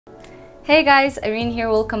Hey guys, Irene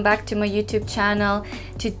here. Welcome back to my YouTube channel.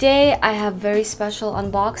 Today I have very special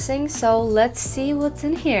unboxing, so let's see what's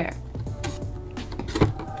in here.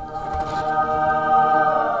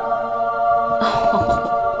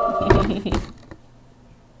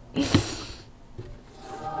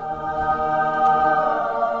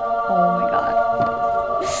 Oh my god.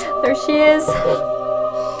 There she is.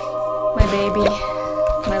 My baby.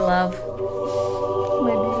 My love.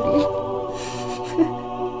 My beauty.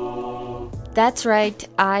 That's right,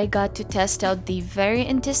 I got to test out the very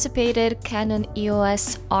anticipated Canon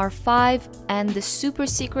EOS R5 and the super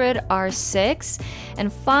secret R6,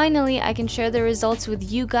 and finally I can share the results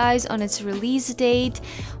with you guys on its release date.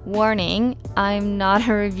 Warning, I'm not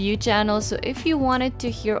a review channel, so if you wanted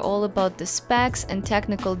to hear all about the specs and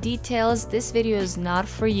technical details, this video is not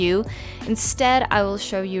for you. Instead, I will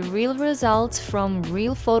show you real results from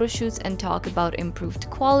real photo shoots and talk about improved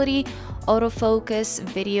quality, autofocus,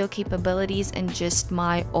 video capabilities, and just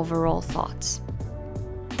my overall thoughts.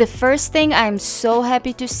 The first thing I'm so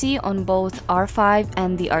happy to see on both R5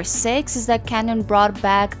 and the R6 is that Canon brought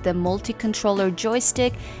back the multi-controller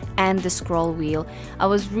joystick and the scroll wheel. I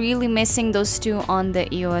was really missing those two on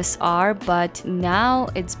the EOS R, but now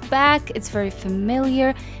it's back. It's very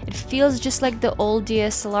familiar. It feels just like the old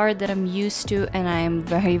DSLR that I'm used to, and I am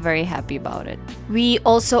very happy about it. We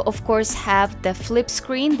also of course have the flip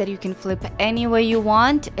screen that you can flip any way you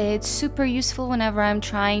want. It's super useful whenever I'm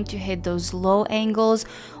trying to hit those low angles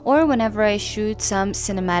or whenever I shoot some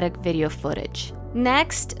cinematic video footage.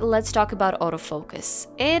 Next, let's talk about autofocus.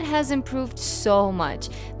 It has improved so much.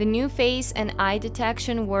 The new face and eye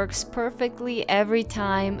detection works perfectly every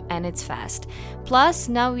time, and it's fast. Plus,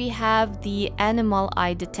 now we have the animal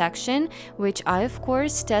eye detection, which I of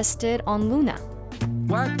course tested on Luna.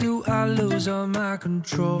 Why do I lose all my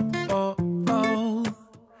control?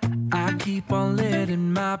 I keep on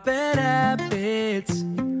letting my bad habits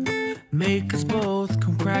make us both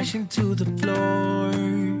come crashing to the floor.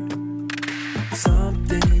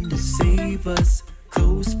 Something to save us,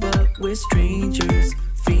 close but we're strangers.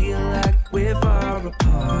 Feel like we're far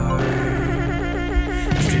apart.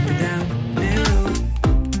 I'm stripping down new.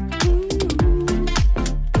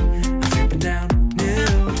 I'm stripping down new.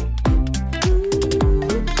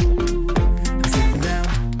 I'm stripping down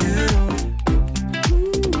new.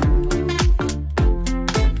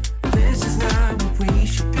 This is not what we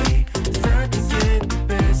should be. Start to get the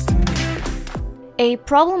best of me. A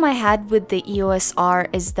problem I had with the EOS R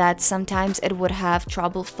is that sometimes it would have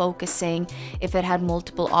trouble focusing if it had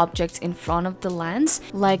multiple objects in front of the lens,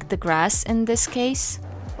 like the grass in this case.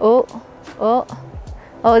 Oh,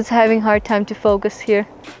 it's having a hard time to focus here.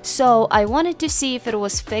 So I wanted to see if it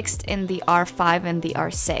was fixed in the R5 and the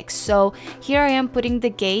R6. So here I am putting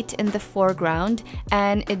the gate in the foreground,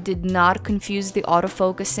 and it did not confuse the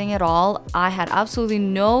autofocusing at all. I had absolutely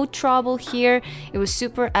no trouble here. It was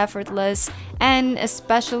super effortless and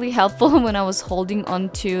especially helpful when I was holding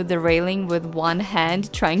onto the railing with one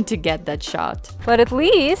hand trying to get that shot. But at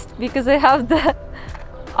least, because I have the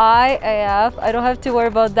eye AF, I don't have to worry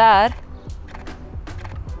about that.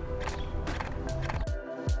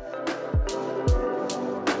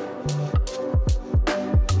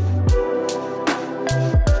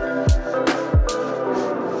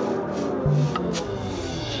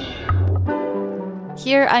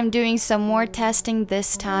 Here I'm doing some more testing,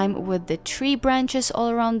 this time with the tree branches all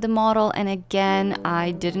around the model, and again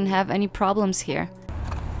I didn't have any problems here.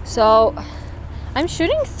 So I'm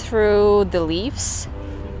shooting through the leaves,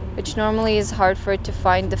 which normally is hard for it to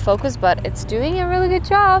find the focus, but it's doing a really good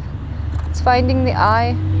job. It's finding the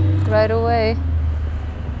eye right away.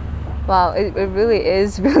 Wow, it really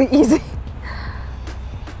is really easy.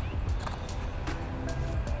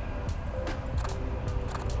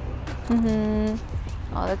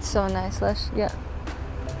 Oh, that's so nice, yeah.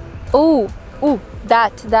 Oh,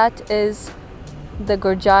 that is the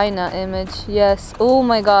Gorgina image, yes. Oh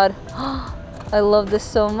my god, I love this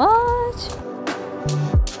so much.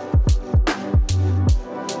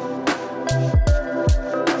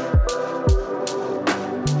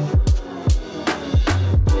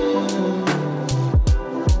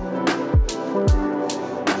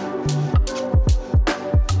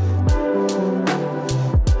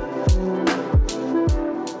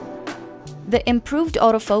 The improved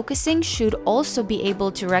autofocusing should also be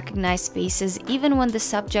able to recognize faces even when the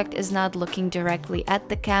subject is not looking directly at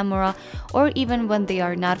the camera or even when they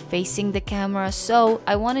are not facing the camera. So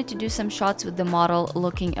I wanted to do some shots with the model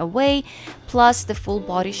looking away, plus the full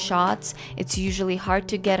body shots. It's usually hard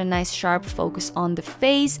to get a nice sharp focus on the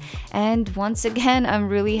face, and once again I'm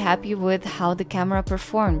really happy with how the camera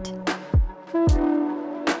performed.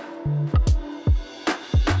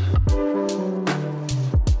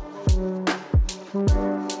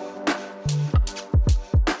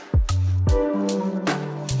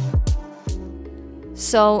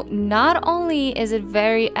 So not only is it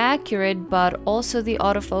very accurate, but also the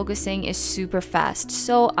autofocusing is super fast.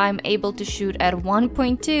 So I'm able to shoot at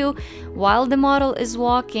 1.2 while the model is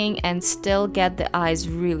walking and still get the eyes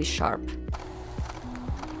really sharp.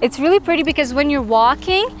 It's really pretty because when you're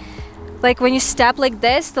walking, like when you step like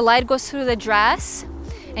this, the light goes through the dress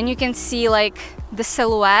and you can see like the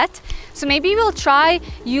silhouette. So maybe we'll try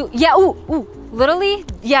literally,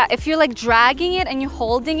 yeah, if you're like dragging it and you're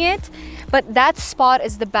holding it, but that spot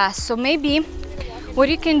is the best. So maybe what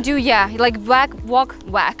you can do, yeah, like whack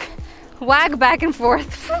back and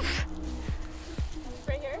forth.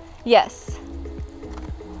 Right here? Yes.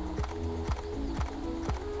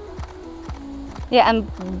 Yeah,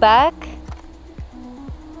 and back.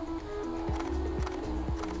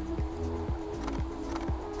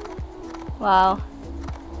 Wow.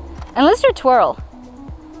 And let's do a twirl.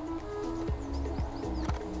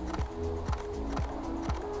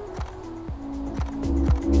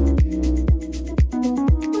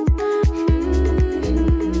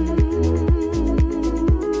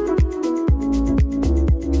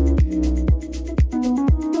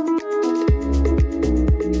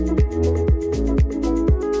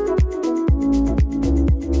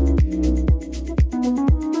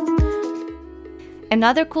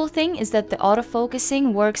 Another cool thing is that the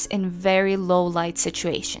autofocusing works in very low light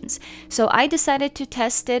situations. So I decided to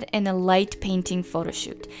test it in a light painting photo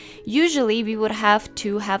shoot. Usually we would have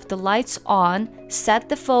to have the lights on, set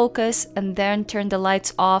the focus, and then turn the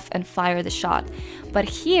lights off and fire the shot. But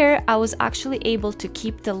here I was actually able to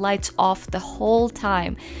keep the lights off the whole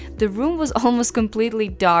time. The room was almost completely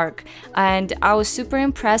dark, and I was super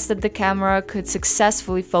impressed that the camera could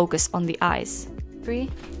successfully focus on the eyes. 3.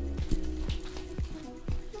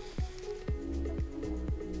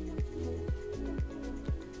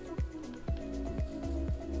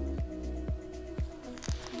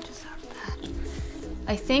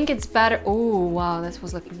 I think it's better. Oh, wow, that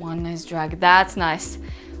was like one nice drag. That's nice.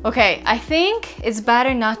 Okay, I think it's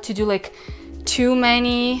better not to do like too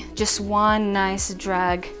many, just one nice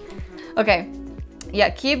drag. Okay, yeah,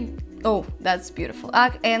 keep. Oh, that's beautiful.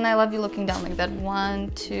 And I love you looking down like that.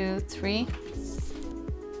 1, 2, 3.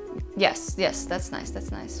 Yes, yes, that's nice.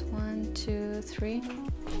 That's nice. 1, 2, 3.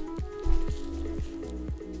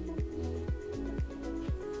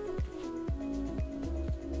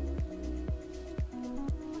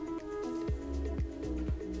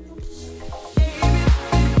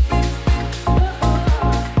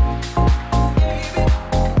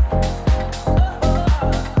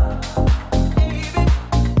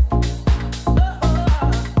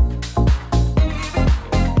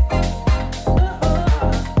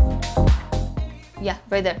 Yeah,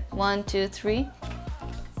 right there. 1, 2, 3.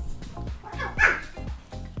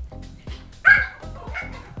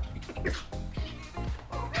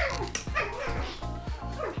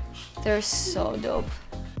 They're so dope.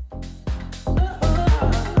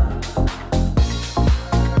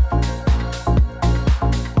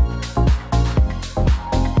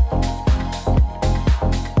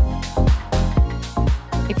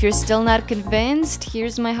 If you're still not convinced,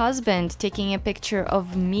 here's my husband taking a picture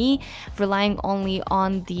of me, relying only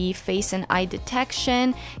on the face and eye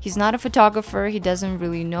detection. He's not a photographer, he doesn't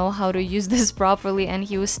really know how to use this properly, and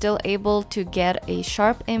he was still able to get a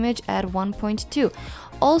sharp image at 1.2.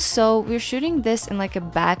 Also, we're shooting this in like a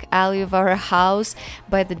back alley of our house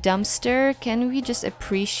by the dumpster. Can we just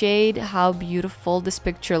appreciate how beautiful this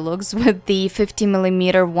picture looks with the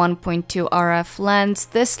 50mm 1.2 RF lens?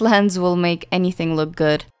 This lens will make anything look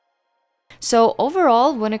good. So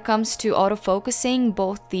overall, when it comes to autofocusing,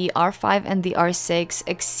 both the R5 and the R6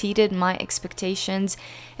 exceeded my expectations.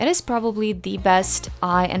 It is probably the best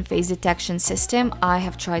eye and face detection system I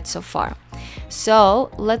have tried so far. So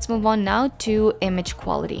let's move on now to image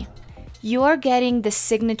quality. You are getting the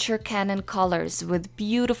signature Canon colors with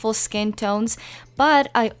beautiful skin tones, but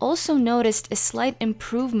I also noticed a slight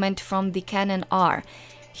improvement from the Canon R.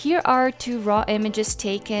 Here are two raw images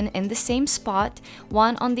taken in the same spot,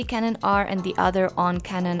 one on the Canon R and the other on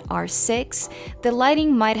Canon R6. The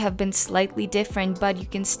lighting might have been slightly different, but you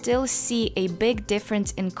can still see a big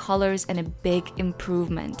difference in colors and a big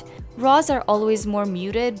improvement. RAWs are always more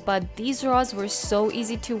muted, but these RAWs were so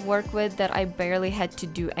easy to work with that I barely had to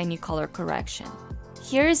do any color correction.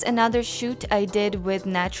 Here's another shoot I did with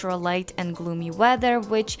natural light and gloomy weather,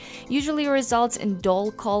 which usually results in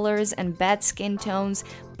dull colors and bad skin tones,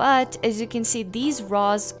 but as you can see, these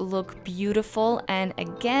RAWs look beautiful, and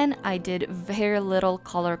again, I did very little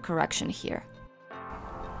color correction here.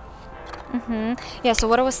 Yeah, so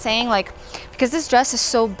what I was saying, like, because this dress is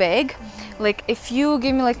so big, like if you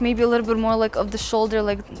give me like maybe a little bit more like of the shoulder,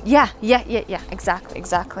 like, yeah,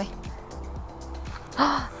 exactly.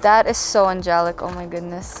 That is so angelic, oh my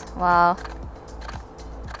goodness, wow.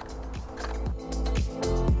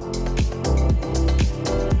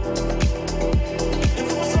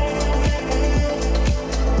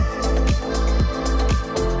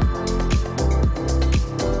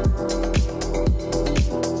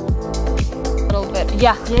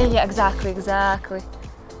 Yeah, exactly.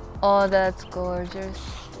 Oh, that's gorgeous.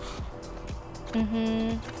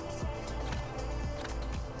 Oh,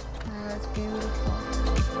 that's beautiful.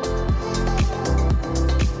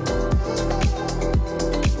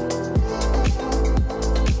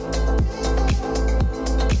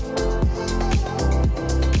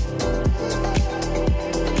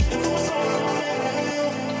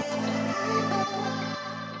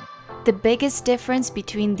 The biggest difference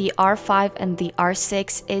between the R5 and the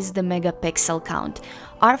R6 is the megapixel count.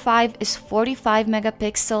 R5 is 45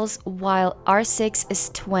 megapixels while R6 is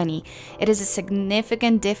 20. It is a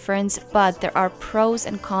significant difference, but there are pros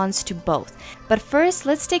and cons to both. But first,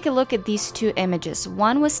 let's take a look at these two images.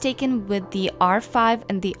 One was taken with the R5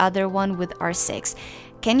 and the other one with R6.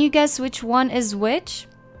 Can you guess which one is which?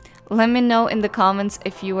 Let me know in the comments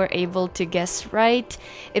if you were able to guess right.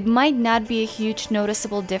 It might not be a huge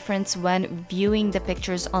noticeable difference when viewing the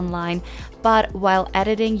pictures online, but while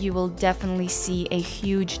editing you will definitely see a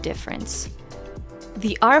huge difference.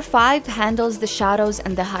 The R5 handles the shadows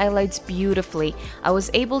and the highlights beautifully. I was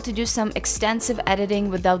able to do some extensive editing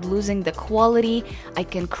without losing the quality. I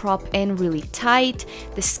can crop in really tight.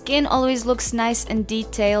 The skin always looks nice and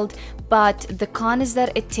detailed, but the con is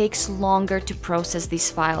that it takes longer to process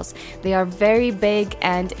these files. They are very big,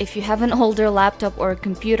 and if you have an older laptop or a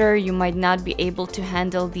computer, you might not be able to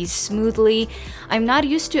handle these smoothly. I'm not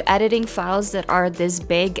used to editing files that are this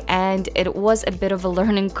big, and it was a bit of a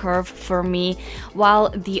learning curve for me. While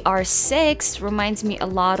the R6 reminds me a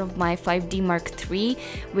lot of my 5D Mark III,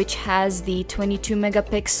 which has the 22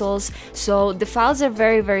 megapixels, so the files are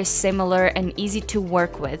very similar and easy to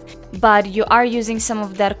work with. But you are using some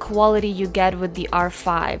of that quality you get with the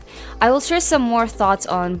R5. I will share some more thoughts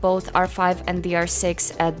on both R5 and the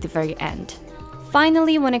R6 at the very end.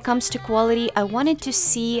 Finally, when it comes to quality, I wanted to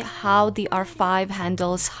see how the R5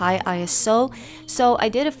 handles high ISO, so I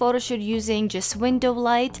did a photo shoot using just window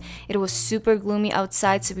light. It was super gloomy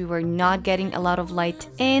outside, so we were not getting a lot of light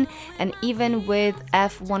in, and even with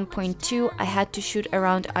f1.2, I had to shoot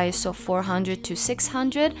around ISO 400 to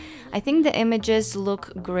 600. I think the images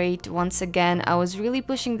look great. Once again, I was really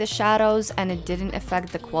pushing the shadows and it didn't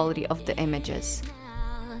affect the quality of the images.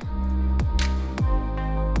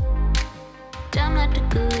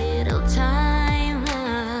 Took a little time.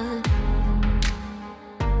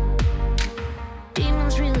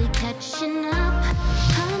 Demons really catching up.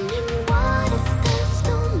 I mean, what if there's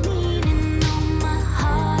no meaning? No, my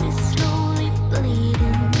heart is slowly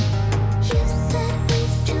bleeding. You said we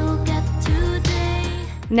still get today.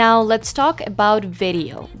 Now let's talk about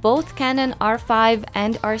video. Both Canon R5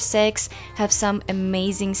 and R6 have some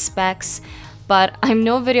amazing specs, but I'm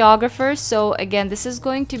no videographer, so again, this is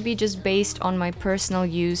going to be just based on my personal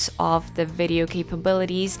use of the video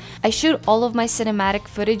capabilities. I shoot all of my cinematic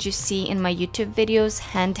footage you see in my YouTube videos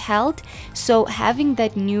handheld, so having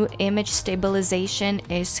that new image stabilization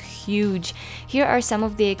is huge. Here are some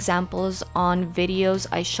of the examples on videos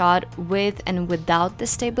I shot with and without the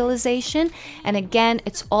stabilization, and again,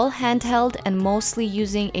 it's all handheld and mostly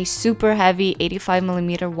using a super heavy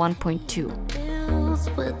 85mm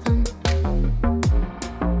 1.2. With them.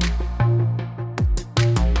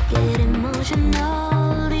 Get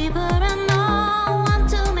emotionally, but I know want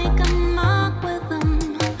to make a mark with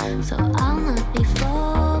them, so I'll not be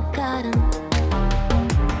forgotten.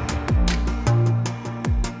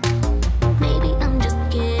 Maybe I'm just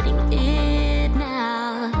getting it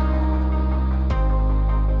now.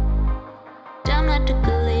 Damn, I took a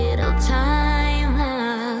little time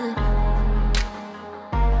out.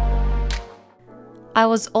 I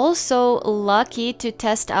was also lucky to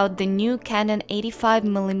test out the new Canon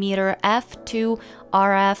 85mm f2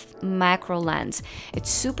 RF macro lens. It's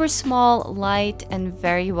super small, light, and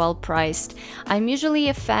very well priced. I'm usually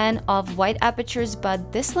a fan of wide apertures,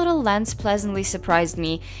 but this little lens pleasantly surprised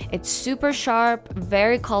me. It's super sharp,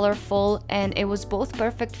 very colorful, and it was both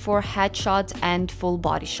perfect for headshots and full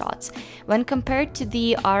body shots. When compared to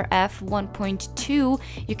the RF 1.2,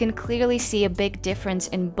 you can clearly see a big difference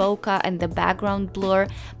in bokeh and the background blur,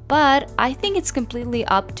 but I think it's completely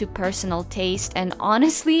up to personal taste, and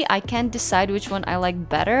honestly, I can't decide which one I like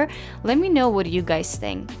better. Let me know what you guys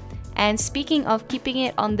think. And speaking of keeping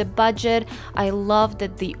it on the budget, I love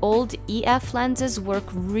that the old EF lenses work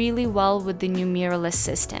really well with the new mirrorless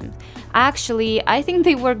system. Actually, I think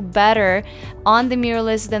they work better on the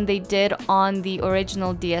mirrorless than they did on the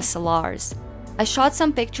original DSLRs. I shot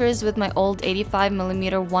some pictures with my old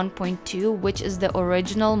 85mm 1.2, which is the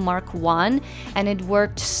original Mark I, and it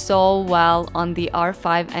worked so well on the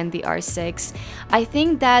R5 and the R6. I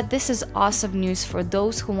think that this is awesome news for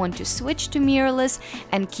those who want to switch to mirrorless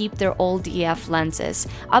and keep their old EF lenses.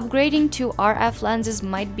 Upgrading to RF lenses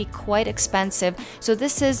might be quite expensive, so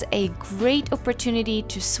this is a great opportunity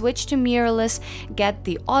to switch to mirrorless, get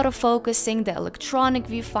the autofocusing, the electronic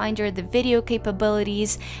viewfinder, the video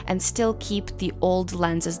capabilities, and still keep the old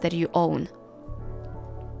lenses that you own.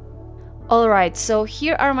 Alright, so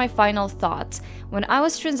here are my final thoughts. When I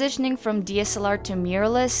was transitioning from DSLR to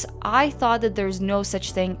mirrorless, I thought that there's no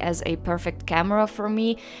such thing as a perfect camera for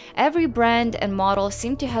me. Every brand and model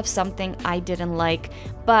seemed to have something I didn't like,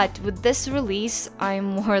 but with this release, I'm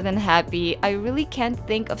more than happy. I really can't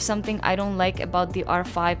think of something I don't like about the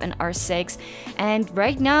R5 and R6, and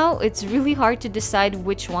right now, it's really hard to decide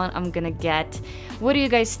which one I'm gonna get. What do you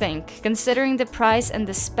guys think? Considering the price and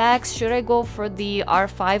the specs, should I go for the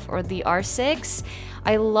R5 or the R6?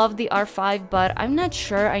 I love the R5, but I'm not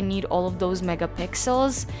sure I need all of those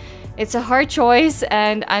megapixels. It's a hard choice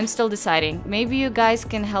and I'm still deciding. Maybe you guys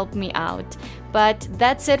can help me out. But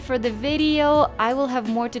that's it for the video. I will have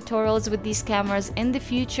more tutorials with these cameras in the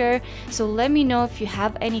future, so let me know if you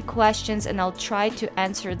have any questions and I'll try to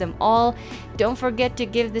answer them all. Don't forget to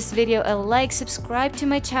give this video a like, subscribe to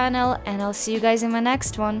my channel, and I'll see you guys in my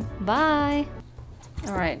next one. Bye!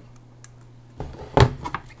 Alright.